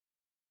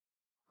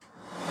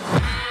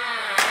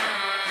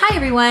Hi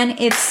everyone,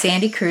 it's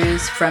Sandy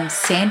Cruz from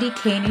Sandy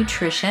K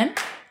Nutrition,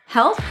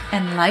 Health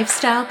and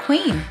Lifestyle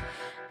Queen.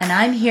 And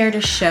I'm here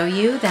to show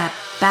you that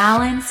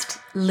balanced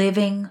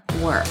living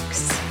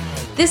works.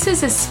 This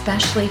is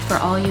especially for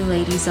all you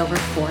ladies over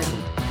 40.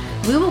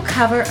 We will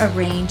cover a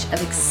range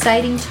of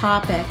exciting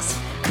topics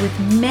with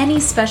many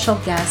special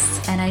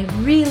guests, and I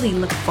really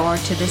look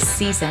forward to this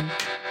season.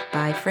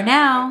 Bye for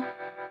now.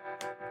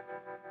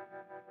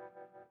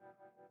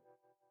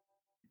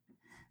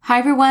 Hi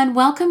everyone,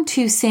 welcome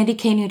to Sandy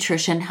K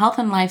Nutrition, Health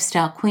and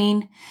Lifestyle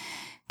Queen.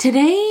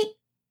 Today,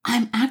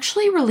 I'm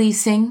actually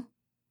releasing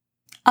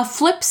a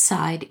flip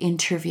side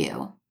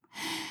interview.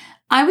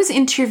 I was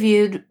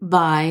interviewed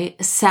by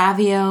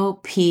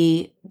Savio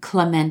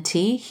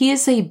Clemente. He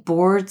is a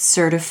board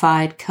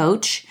certified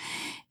coach.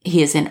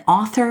 He is an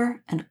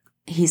author and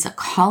he's a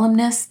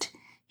columnist.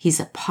 He's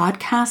a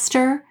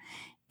podcaster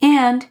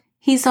and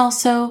he's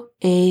also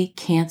a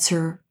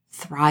cancer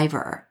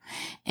thriver.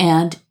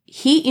 And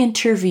he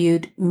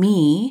interviewed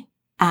me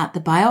at the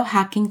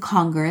Biohacking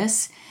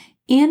Congress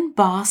in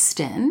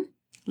Boston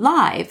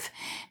live.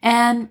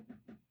 And,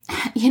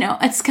 you know,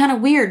 it's kind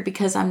of weird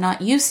because I'm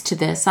not used to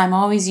this. I'm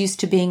always used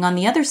to being on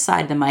the other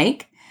side of the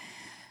mic.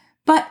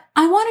 But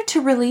I wanted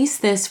to release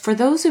this for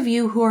those of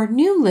you who are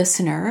new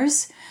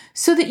listeners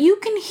so that you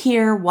can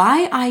hear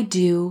why I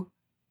do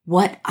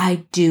what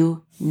I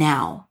do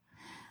now.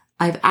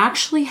 I've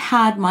actually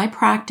had my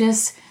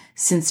practice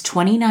since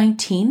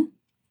 2019.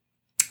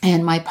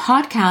 And my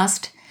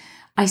podcast,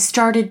 I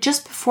started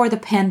just before the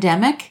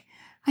pandemic.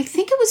 I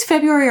think it was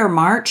February or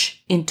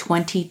March in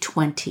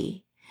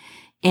 2020.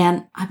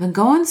 And I've been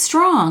going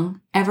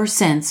strong ever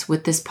since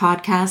with this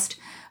podcast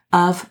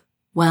of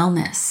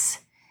wellness.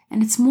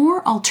 And it's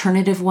more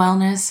alternative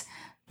wellness,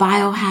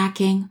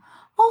 biohacking,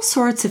 all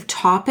sorts of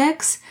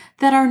topics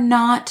that are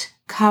not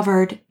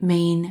covered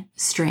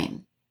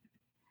mainstream.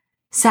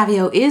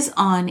 Savio is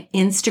on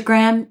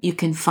Instagram. You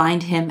can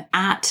find him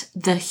at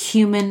The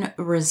Human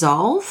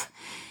Resolve.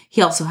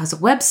 He also has a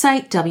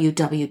website,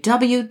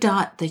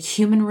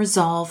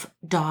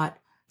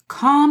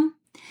 www.thehumanresolve.com.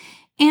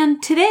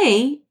 And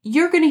today,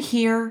 you're going to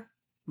hear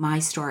my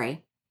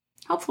story.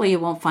 Hopefully, you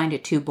won't find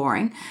it too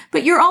boring,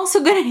 but you're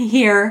also going to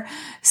hear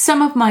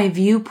some of my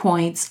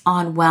viewpoints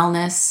on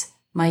wellness,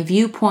 my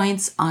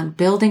viewpoints on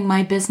building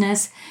my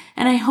business,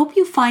 and I hope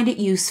you find it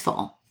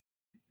useful.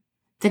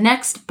 The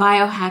next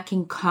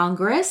Biohacking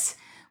Congress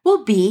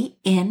will be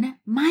in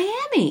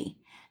Miami,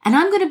 and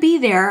I'm going to be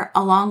there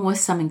along with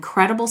some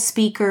incredible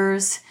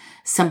speakers,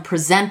 some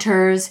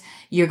presenters.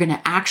 You're going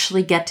to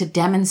actually get to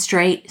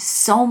demonstrate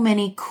so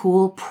many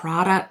cool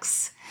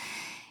products,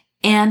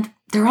 and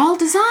they're all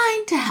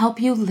designed to help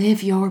you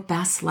live your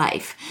best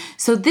life.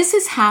 So this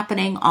is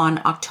happening on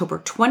October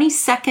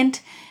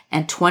 22nd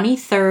and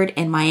 23rd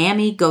in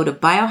Miami. Go to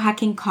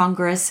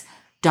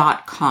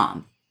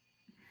biohackingcongress.com.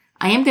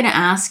 I am going to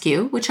ask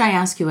you, which I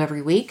ask you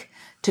every week,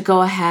 to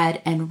go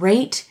ahead and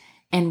rate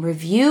and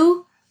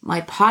review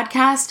my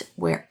podcast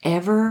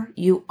wherever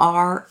you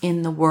are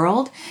in the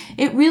world.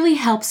 It really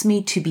helps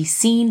me to be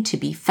seen, to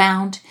be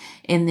found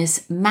in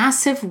this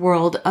massive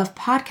world of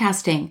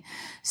podcasting.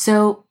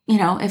 So, you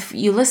know, if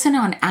you listen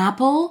on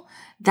Apple,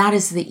 that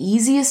is the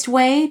easiest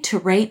way to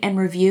rate and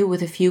review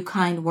with a few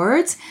kind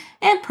words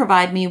and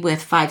provide me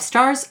with 5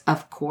 stars,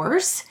 of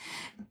course.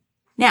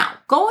 Now,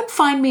 go and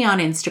find me on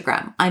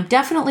Instagram. I'm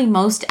definitely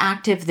most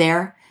active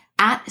there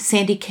at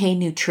Sandy K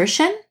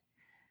Nutrition.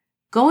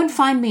 Go and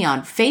find me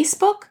on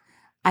Facebook.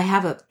 I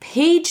have a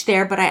page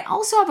there, but I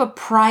also have a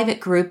private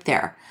group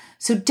there.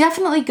 So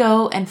definitely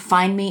go and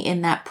find me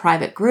in that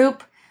private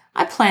group.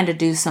 I plan to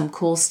do some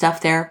cool stuff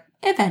there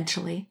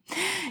eventually.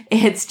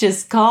 It's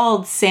just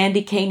called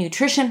Sandy K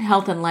Nutrition,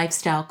 Health and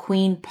Lifestyle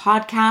Queen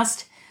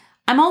Podcast.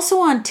 I'm also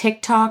on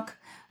TikTok.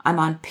 I'm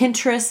on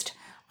Pinterest.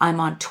 I'm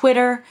on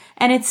Twitter,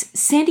 and it's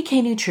Sandy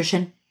K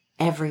Nutrition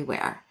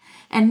everywhere.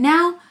 And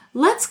now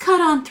let's cut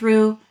on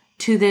through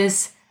to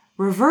this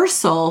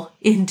reversal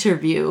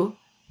interview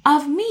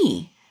of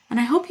me. And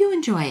I hope you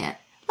enjoy it.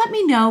 Let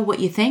me know what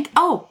you think.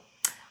 Oh,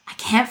 I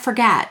can't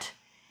forget.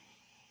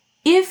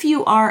 If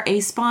you are a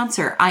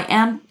sponsor, I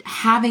am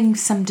having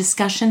some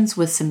discussions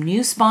with some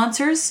new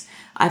sponsors.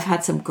 I've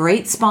had some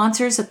great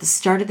sponsors at the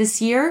start of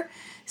this year.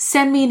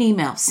 Send me an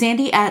email,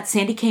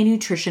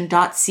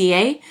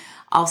 sandy@sandyknutrition.ca.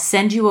 I'll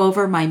send you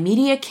over my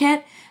media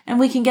kit and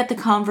we can get the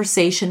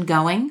conversation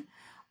going.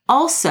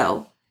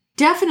 Also,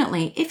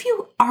 definitely, if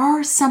you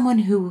are someone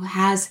who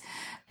has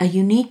a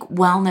unique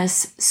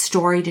wellness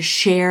story to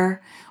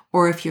share,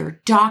 or if you're a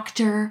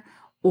doctor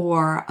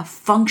or a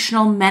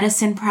functional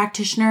medicine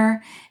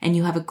practitioner and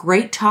you have a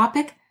great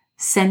topic,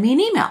 send me an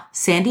email,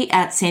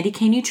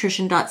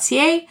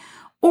 sandy@sandyknutrition.ca,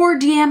 or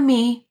DM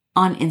me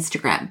on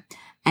Instagram.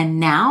 And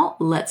now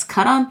let's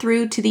cut on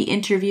through to the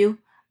interview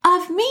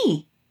of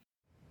me.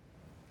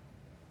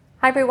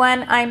 Hi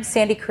everyone, I'm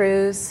Sandy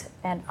Cruz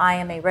and I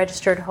am a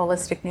registered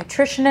holistic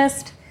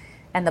nutritionist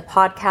and the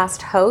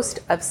podcast host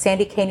of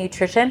Sandy K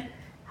Nutrition,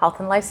 Health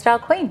and Lifestyle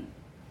Queen.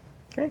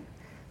 Okay.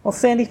 Well,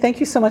 Sandy,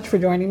 thank you so much for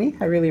joining me.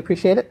 I really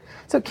appreciate it.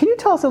 So can you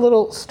tell us a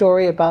little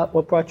story about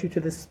what brought you to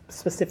this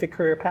specific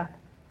career path?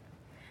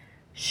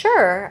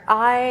 Sure.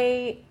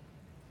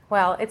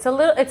 Well, it's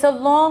a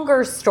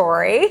longer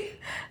story,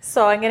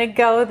 so I'm going to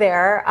go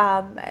there.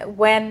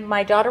 When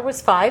my daughter was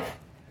 5,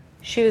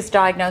 she was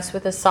diagnosed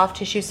with a soft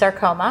tissue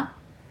sarcoma,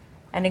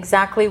 and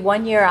exactly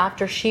 1 year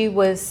after she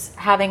was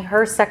having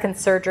her second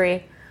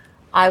surgery,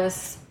 I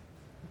was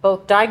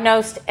both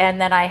diagnosed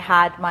and then I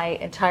had my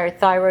entire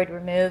thyroid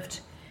removed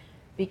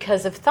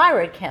because of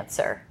thyroid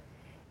cancer.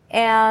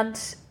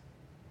 And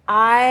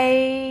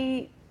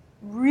I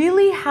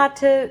really had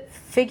to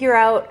figure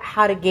out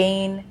how to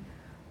gain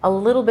a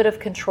little bit of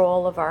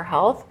control of our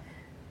health.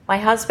 My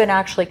husband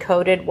actually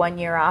coded 1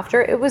 year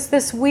after. It was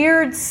this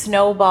weird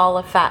snowball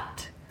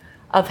effect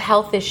of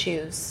health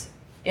issues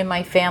in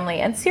my family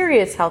and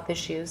serious health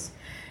issues.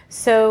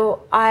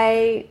 So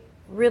I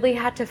really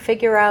had to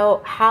figure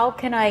out, how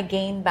can I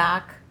gain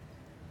back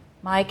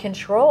my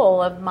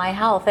control of my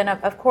health? And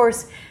of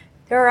course,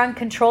 there are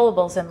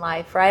uncontrollables in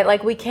life, right?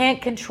 Like, we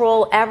can't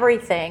control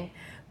everything,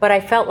 but I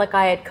felt like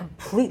I had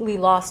completely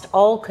lost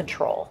all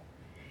control.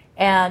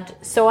 And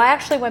so I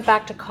actually went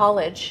back to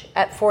college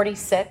at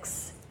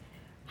 46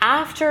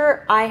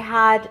 after I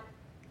had,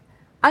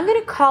 I'm going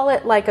to call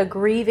it like a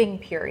grieving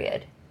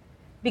period,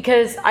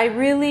 because I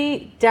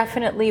really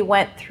definitely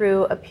went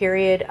through a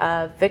period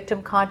of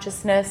victim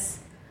consciousness.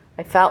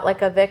 I felt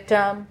like a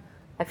victim.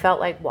 I felt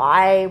like,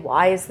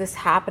 why is this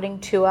happening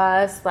to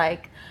us?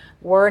 Like,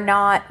 we're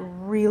not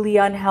really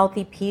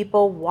unhealthy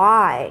people.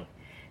 Why?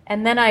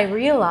 And then I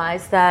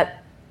realized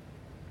that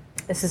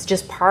this is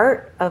just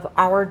part of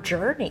our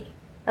journey.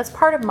 That's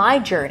part of my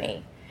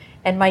journey.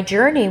 And my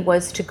journey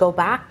was to go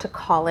back to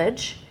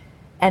college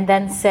and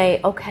then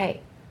say,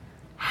 okay,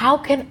 how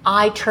can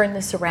I turn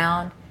this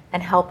around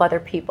and help other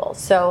people?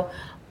 So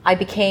I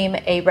became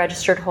a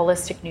registered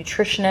holistic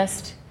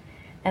nutritionist.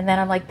 And then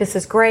I'm like, this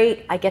is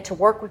great. I get to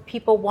work with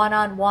people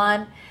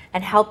one-on-one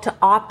and help to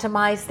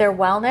optimize their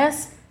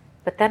wellness.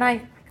 But then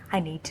I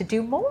need to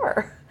do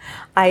more.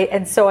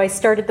 And so I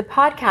started the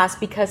podcast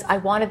because I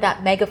wanted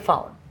that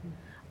megaphone.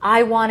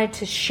 I wanted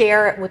to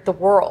share it with the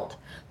world.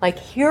 Like,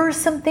 here are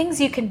some things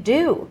you can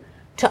do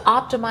to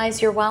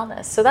optimize your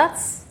wellness. So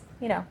that's,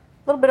 a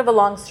little bit of a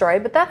long story,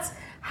 but that's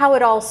how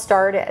it all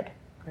started.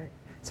 Great.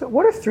 So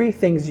what are 3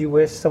 things you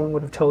wish someone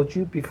would have told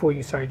you before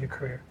you started your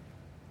career?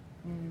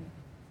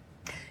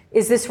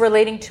 Is this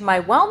relating to my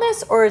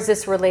wellness or is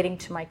this relating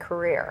to my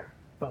career?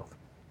 Both.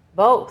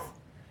 Both.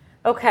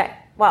 Okay.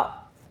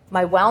 Well,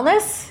 my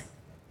wellness,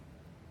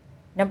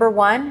 number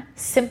 1,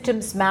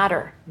 symptoms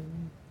matter.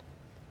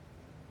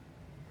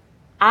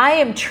 I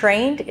am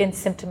trained in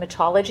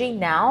symptomatology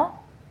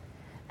now,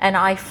 and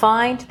I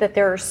find that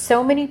there are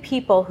so many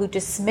people who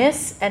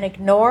dismiss and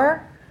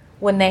ignore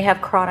when they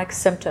have chronic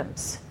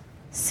symptoms.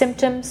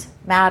 Symptoms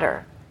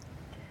matter.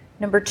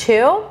 Number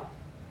 2,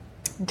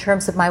 in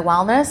terms of my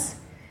wellness,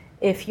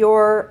 if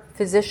your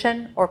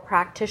physician or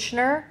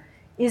practitioner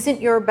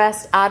isn't your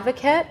best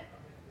advocate,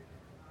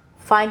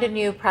 find a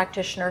new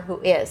practitioner who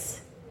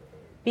is,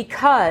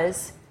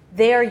 because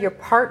they are your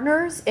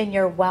partners in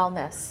your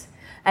wellness.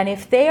 And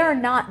if they are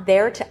not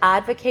there to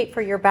advocate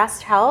for your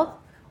best health,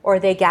 or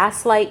they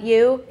gaslight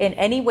you in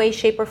any way,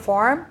 shape, or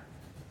form,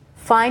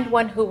 find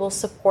one who will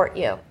support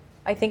you.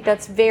 I think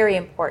that's very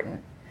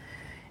important.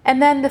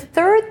 And then the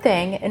third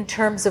thing in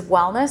terms of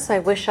wellness I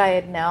wish I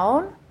had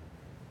known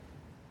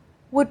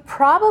would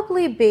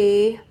probably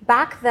be,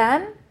 back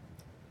then,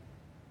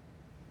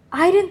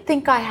 I didn't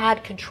think I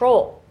had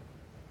control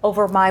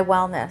over my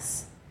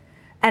wellness.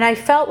 And I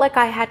felt like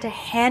I had to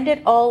hand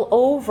it all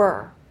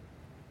over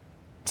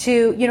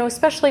to,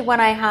 especially when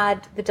I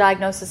had the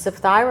diagnosis of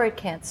thyroid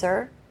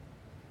cancer.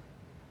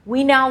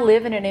 We now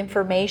live in an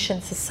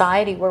information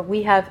society where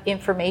we have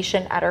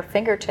information at our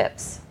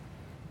fingertips.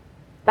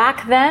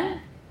 Back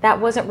then, that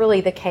wasn't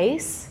really the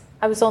case.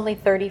 I was only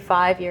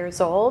 35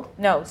 years old.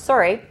 No,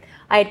 sorry.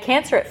 I had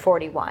cancer at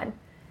 41,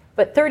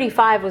 but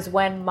 35 was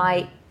when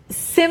my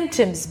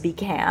symptoms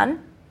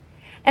began.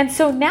 And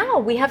so now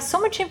we have so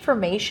much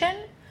information.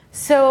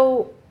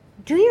 So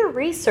do your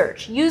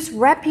research, use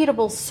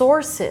reputable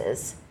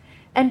sources,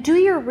 and do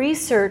your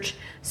research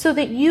so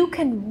that you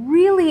can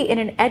really, in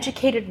an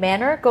educated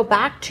manner, go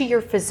back to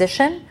your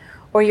physician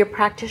or your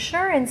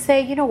practitioner and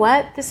say, you know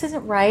what, this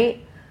isn't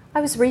right. I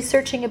was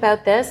researching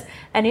about this.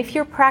 And if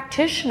your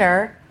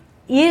practitioner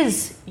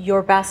is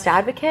your best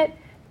advocate,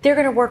 they're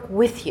going to work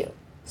with you.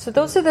 So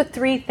those are the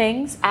 3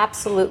 things,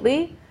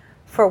 absolutely,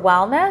 for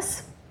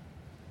wellness.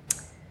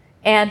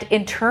 And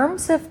in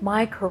terms of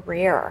my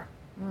career,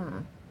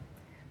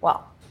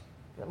 well,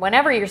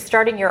 whenever you're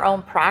starting your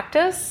own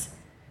practice,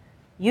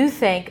 you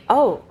think,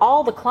 oh,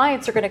 all the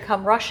clients are going to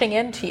come rushing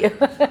into you.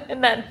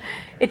 And then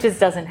it just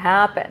doesn't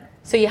happen.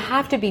 So you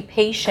have to be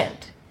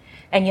patient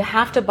and you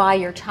have to buy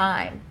your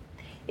time.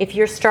 If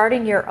you're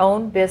starting your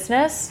own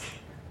business,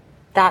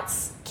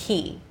 that's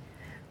key.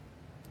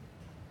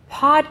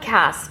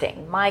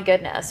 Podcasting, my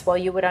goodness, well,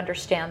 you would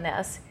understand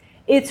this.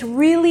 It's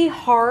really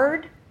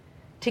hard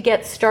to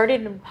get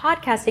started in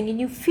podcasting and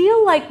you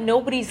feel like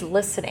nobody's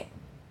listening.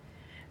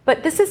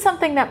 But this is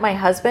something that my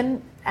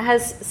husband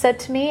has said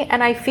to me,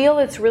 and I feel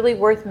it's really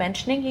worth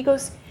mentioning. He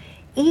goes,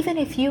 even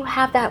if you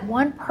have that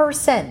one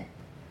person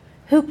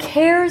who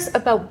cares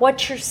about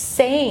what you're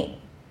saying,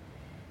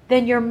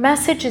 then your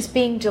message is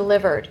being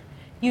delivered.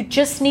 You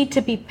just need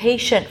to be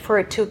patient for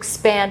it to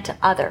expand to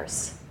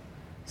others.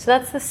 So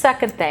that's the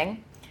second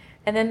thing.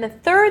 And then the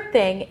third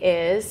thing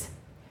is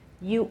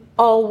you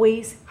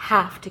always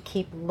have to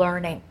keep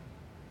learning.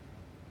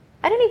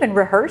 I didn't even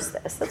rehearse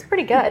this. That's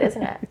pretty good,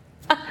 isn't it?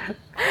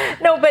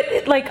 No,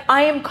 but like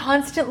I am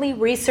constantly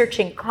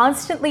researching,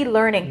 constantly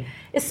learning,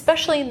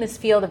 especially in this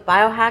field of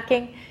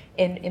biohacking,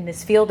 in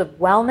this field of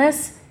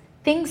wellness.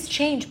 Things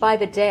change by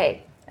the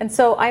day. And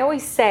so I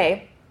always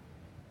say,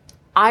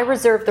 I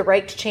reserve the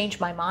right to change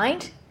my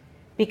mind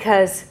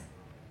because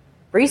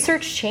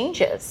research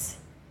changes.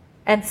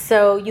 And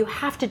so you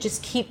have to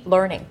just keep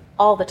learning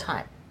all the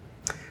time.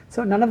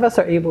 So none of us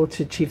are able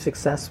to achieve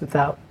success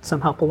without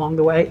some help along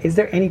the way. Is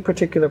there any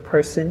particular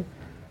person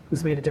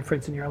who's made a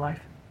difference in your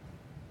life?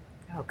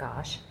 Oh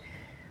gosh.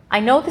 I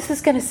know this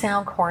is going to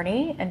sound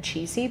corny and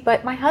cheesy,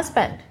 but my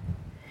husband.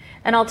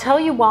 And I'll tell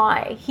you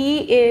why.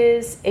 He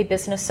is a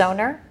business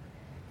owner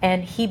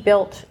and he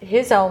built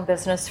his own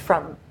business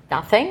from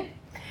nothing.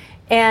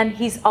 And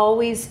he's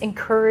always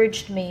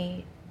encouraged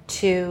me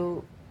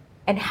to,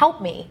 and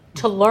helped me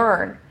to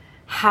learn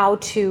how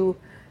to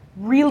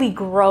really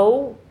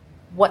grow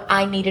what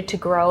I needed to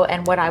grow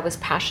and what I was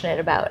passionate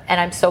about. And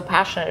I'm so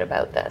passionate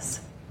about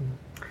this.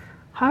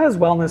 How has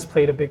wellness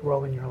played a big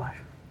role in your life?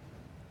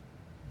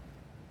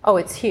 Oh,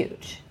 it's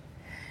huge.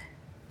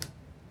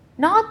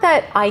 Not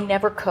that I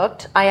never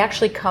cooked. I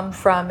actually come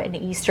from an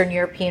Eastern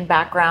European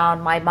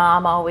background. My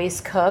mom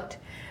always cooked.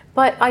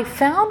 But I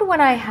found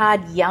when I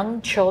had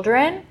young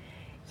children,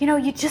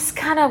 you just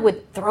kind of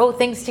would throw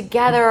things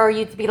together, or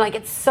you'd be like,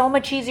 it's so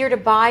much easier to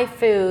buy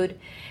food.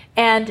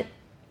 And,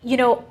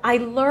 I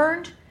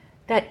learned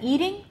that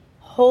eating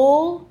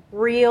whole,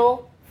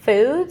 real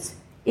foods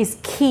is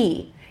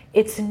key.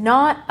 It's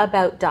not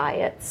about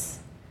diets.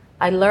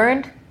 I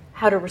learned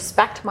how to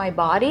respect my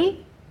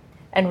body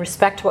and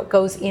respect what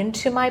goes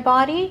into my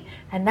body.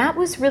 And that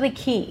was really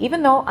key.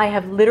 Even though I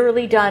have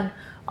literally done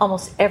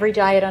almost every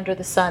diet under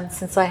the sun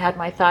since I had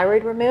my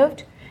thyroid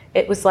removed,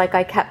 it was like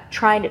I kept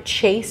trying to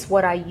chase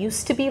what I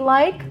used to be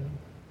like.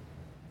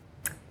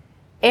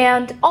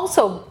 And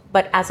also,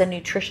 but as a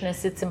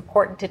nutritionist, it's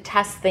important to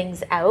test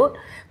things out.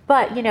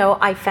 But,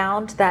 I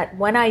found that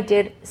when I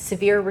did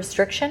severe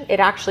restriction, it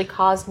actually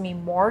caused me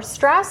more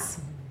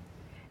stress.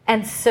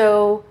 And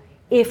so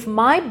if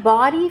my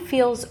body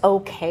feels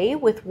okay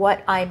with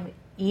what I'm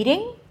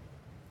eating,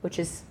 which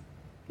is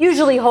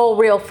usually whole,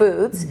 real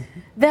foods,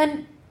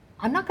 then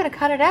I'm not going to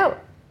cut it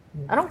out.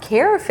 I don't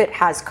care if it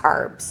has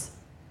carbs.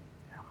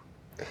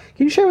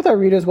 Can you share with our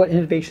readers what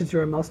innovations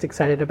you're most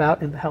excited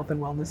about in the health and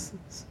wellness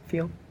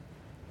field?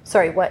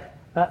 Sorry, what?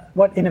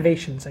 What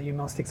innovations are you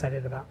most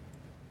excited about?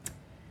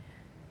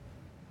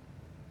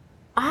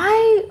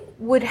 I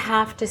would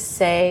have to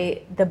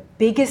say the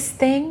biggest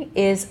thing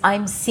is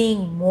I'm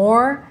seeing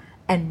more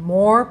and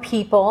more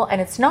people, and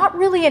it's not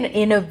really an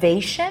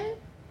innovation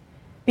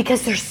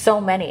because there's so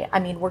many. I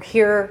mean, we're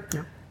here,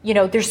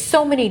 there's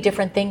so many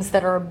different things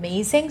that are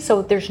amazing.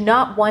 So there's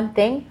not one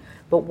thing,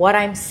 but what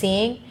I'm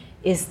seeing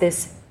is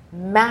this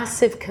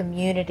massive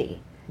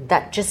community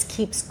that just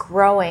keeps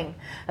growing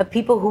of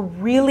people who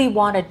really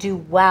want to do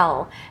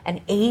well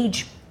and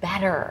age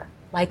better.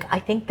 Like, I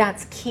think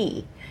that's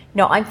key.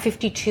 I'm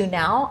 52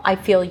 now. I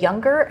feel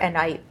younger and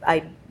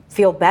I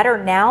feel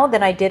better now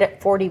than I did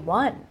at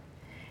 41.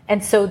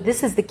 And so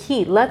this is the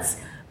key. Let's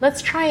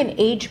try and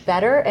age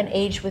better and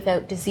age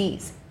without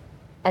disease,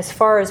 as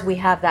far as we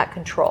have that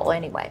control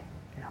anyway.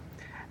 Yeah.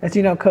 As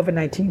you know,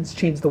 COVID-19 has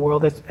changed the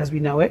world as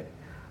we know it.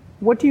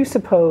 What do you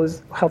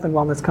suppose health and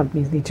wellness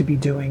companies need to be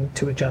doing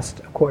to adjust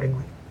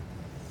accordingly?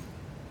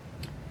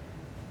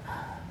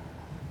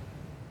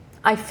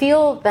 I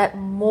feel that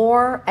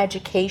more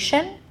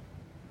education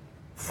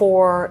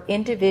for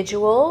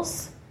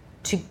individuals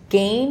to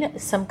gain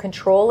some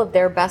control of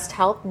their best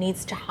health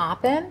needs to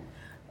happen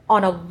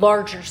on a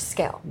larger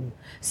scale.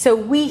 So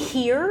we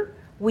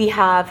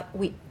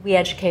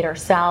educate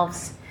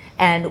ourselves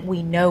and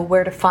we know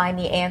where to find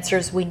the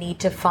answers we need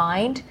to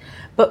find,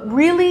 but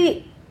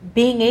really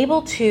being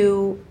able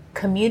to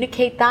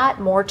communicate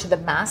that more to the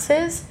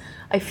masses,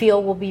 I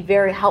feel will be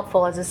very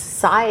helpful as a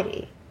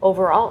society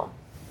overall.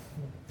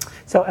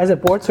 So as a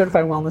board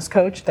certified wellness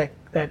coach that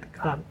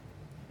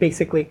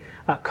basically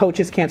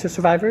coaches cancer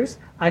survivors,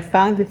 I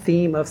found the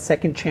theme of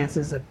second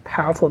chances a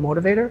powerful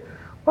motivator.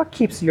 What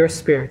keeps your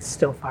spirits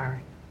still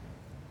firing?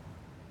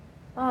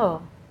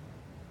 Oh,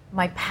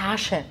 my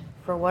passion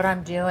for what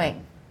I'm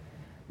doing.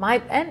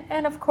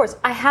 And of course,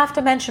 I have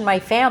to mention my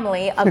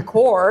family, of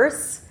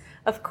course,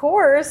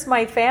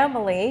 my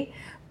family,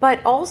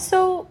 but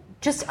also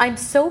just I'm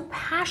so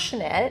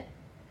passionate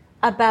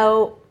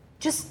about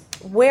just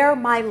where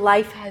my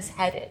life has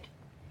headed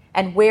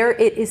and where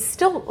it is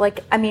still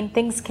like, I mean,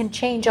 things can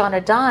change on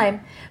a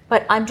dime,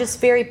 but I'm just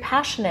very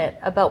passionate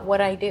about what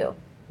I do.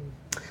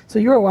 So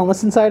you're a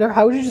wellness insider.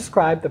 How would you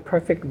describe the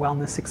perfect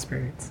wellness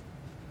experience?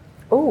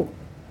 Oh,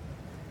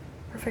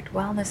 perfect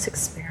wellness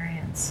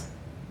experience.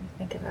 Let me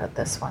think about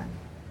this one.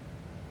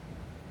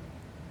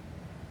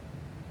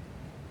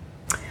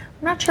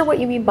 I'm not sure what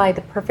you mean by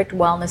the perfect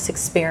wellness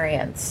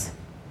experience.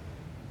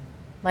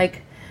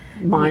 Like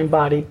mind,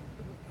 body,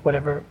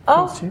 whatever.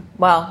 Oh,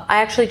 well,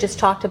 I actually just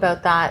talked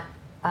about that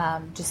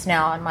just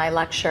now in my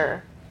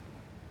lecture.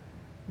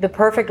 The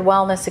perfect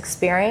wellness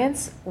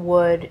experience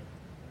would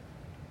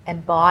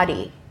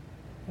embody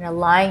an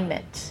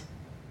alignment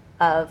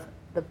of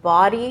the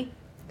body,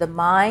 the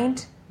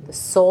mind, the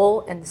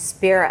soul, and the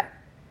spirit.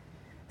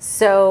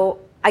 So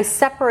I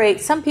separate,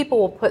 some people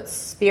will put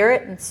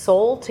spirit and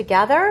soul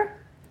together.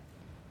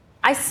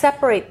 I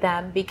separate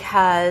them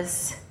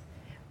because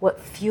what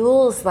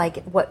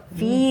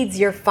feeds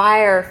your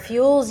fire,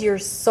 fuels your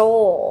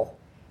soul,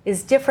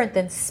 is different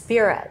than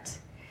spirit.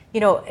 You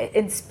know,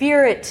 in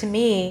spirit, to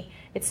me,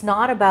 it's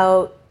not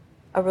about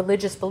a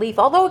religious belief,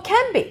 although it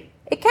can be,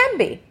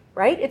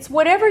 right? It's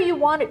whatever you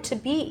want it to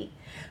be.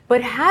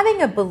 But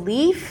having a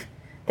belief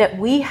that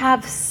we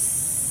have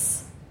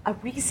a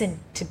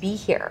reason to be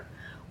here,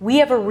 we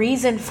have a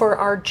reason for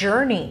our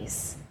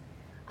journeys,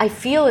 I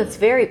feel it's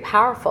very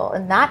powerful.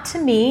 And that to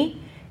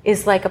me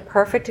is like a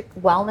perfect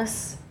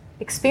wellness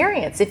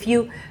experience. If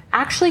you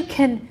actually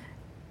can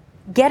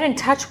get in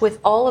touch with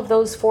all of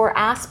those 4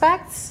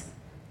 aspects,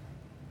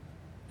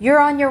 you're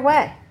on your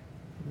way.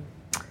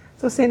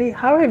 So Sandy,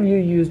 how have you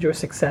used your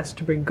success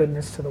to bring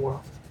goodness to the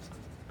world?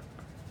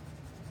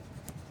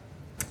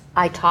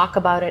 I talk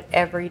about it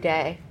every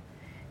day.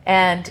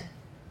 And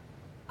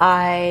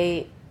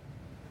to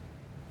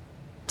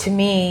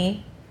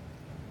me,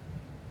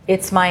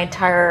 it's my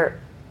entire,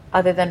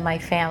 other than my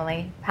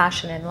family,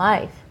 passion in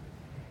life.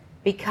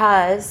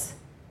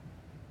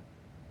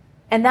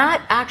 And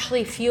that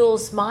actually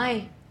fuels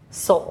my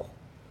soul.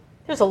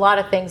 There's a lot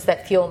of things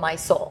that fuel my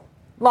soul,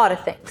 a lot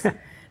of things,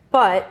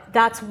 but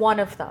that's one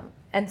of them.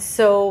 And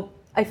so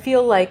I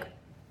feel like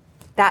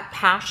that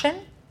passion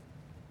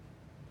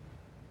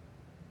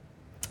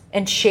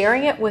and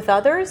sharing it with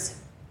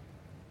others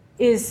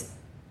is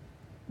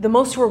the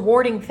most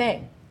rewarding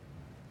thing.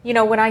 You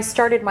know, when I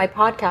started my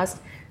podcast,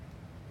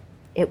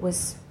 it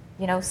was,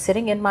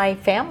 sitting in my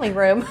family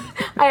room.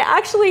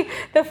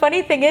 The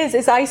funny thing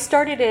is I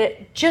started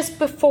it just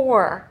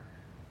before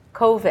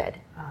COVID.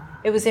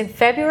 It was in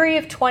February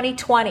of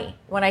 2020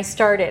 when I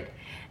started.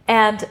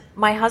 And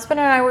my husband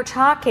and I were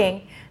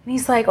talking, and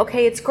he's like,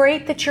 okay, it's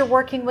great that you're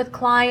working with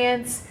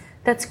clients.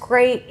 That's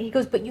great. He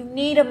goes, but you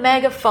need a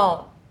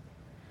megaphone.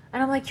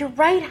 And I'm like, you're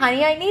right,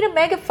 honey, I need a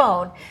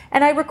megaphone.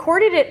 And I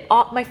recorded it,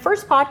 my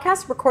first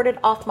podcast recorded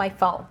off my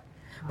phone.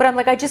 But I'm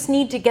like, I just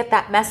need to get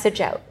that message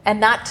out.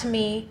 And that to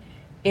me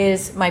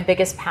is my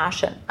biggest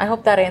passion. I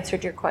hope that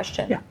answered your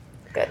question. Yeah.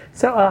 Good.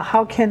 So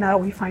how can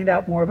we find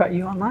out more about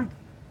you online?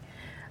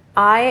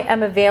 I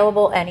am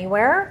available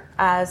anywhere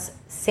as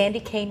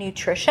Sandy K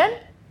Nutrition.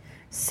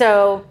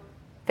 So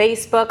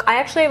Facebook, I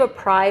actually have a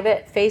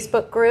private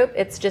Facebook group.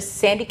 It's just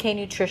Sandy K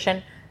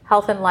Nutrition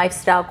Health and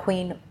Lifestyle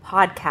Queen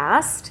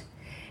Podcast.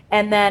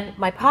 And then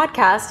my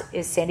podcast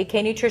is Sandy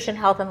K Nutrition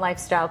Health and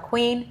Lifestyle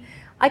Queen.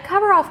 I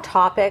cover off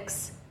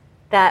topics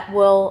that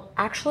will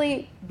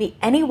actually be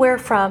anywhere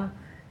from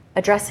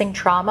addressing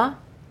trauma,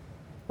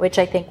 which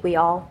I think we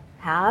all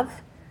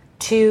have,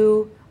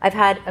 to I've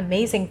had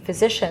amazing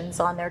physicians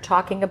on there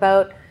talking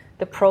about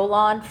the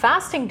Prolon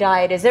fasting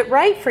diet. Is it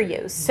right for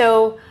you?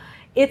 So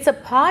it's a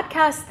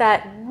podcast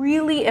that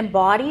really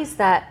embodies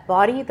that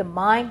body, the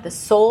mind, the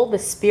soul, the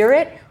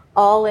spirit,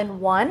 all in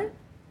one,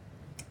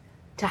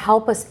 to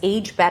help us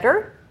age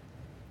better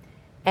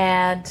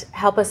and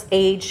help us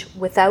age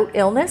without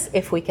illness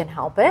if we can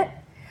help it.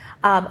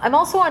 I'm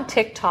also on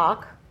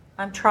TikTok.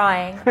 I'm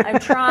trying.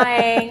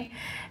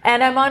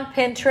 And I'm on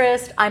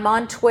Pinterest. I'm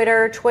on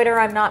Twitter. Twitter,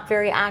 I'm not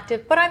very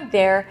active, but I'm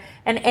there.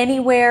 And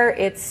anywhere,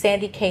 it's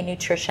Sandy K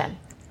Nutrition.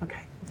 Okay.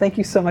 Thank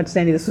you so much,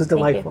 Sandy. This was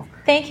delightful.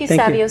 Thank you,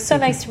 Savio. So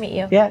nice to meet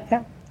you.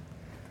 Yeah.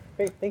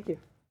 Great. Thank you.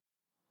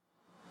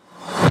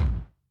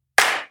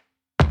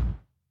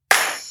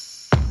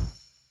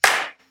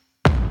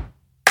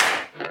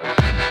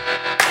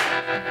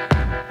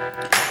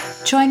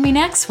 Join me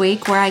next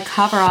week where I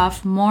cover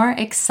off more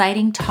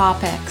exciting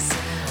topics.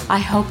 I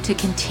hope to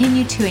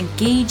continue to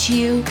engage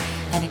you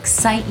and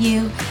excite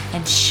you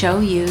and show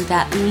you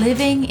that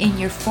living in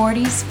your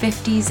 40s,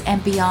 50s,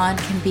 and beyond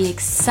can be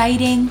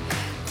exciting,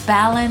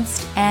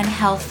 balanced, and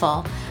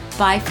healthful.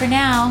 Bye for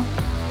now.